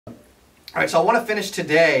All right, so I want to finish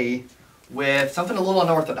today with something a little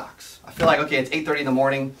unorthodox. I feel like, okay, it's 8:30 in the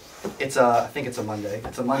morning. I think it's a Monday.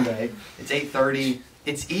 It's a Monday. It's 8:30.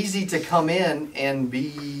 It's easy to come in and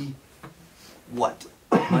be what?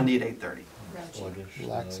 Monday at 8:30.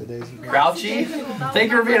 Lackadaisical. Grouchy?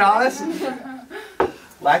 Think you're being honest?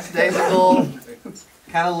 Lackadaisical,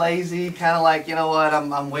 kind of lazy, kind of like, you know what,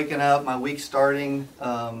 I'm waking up, my week's starting.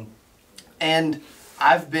 And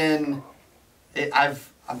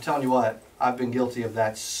I'm telling you what, I've been guilty of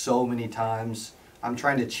that so many times. I'm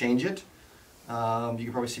trying to change it. You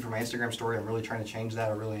can probably see from my Instagram story, I'm really trying to change that,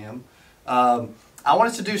 I really am. I want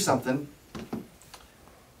us to do something.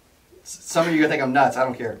 Some of you are going to think I'm nuts, I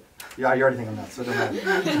don't care. Yeah, you already think I'm nuts, so it doesn't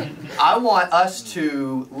matter. I want us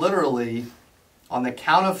to literally, on the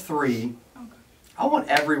count of 3, I want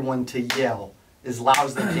everyone to yell as loud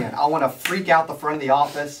as they can. I want to freak out the front of the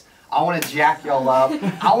office. I want to jack y'all up.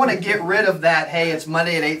 I want to get rid of that, hey, it's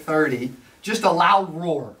Monday at 8:30. Just a loud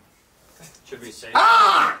roar. Should we say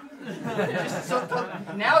Ah! So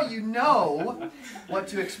now you know what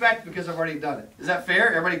to expect because I've already done it. Is that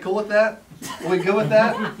fair? Everybody cool with that? Are we good with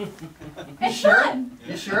that? You sure?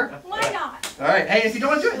 You sure? Why not? All right. Hey, if you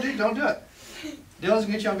don't want to do it, dude, don't do it. Dylan's going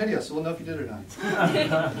to get you on video, so we'll know if you did it or not.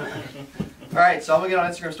 All right, so I'm going to get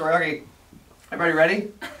on Instagram story. Okay, everybody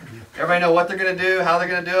ready? Everybody know what they're going to do, how they're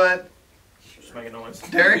going to do it? just make a noise?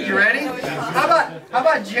 Derek, you ready? How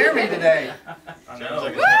about Jeremy today? I know.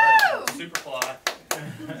 Like Woo! Super fly.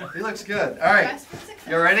 He looks good. All right,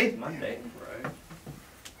 you ready? Monday, right?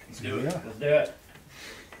 Let's do it. Yeah. Let's do it.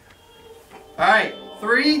 All right,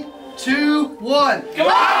 3, 2, 1. Come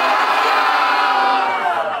on!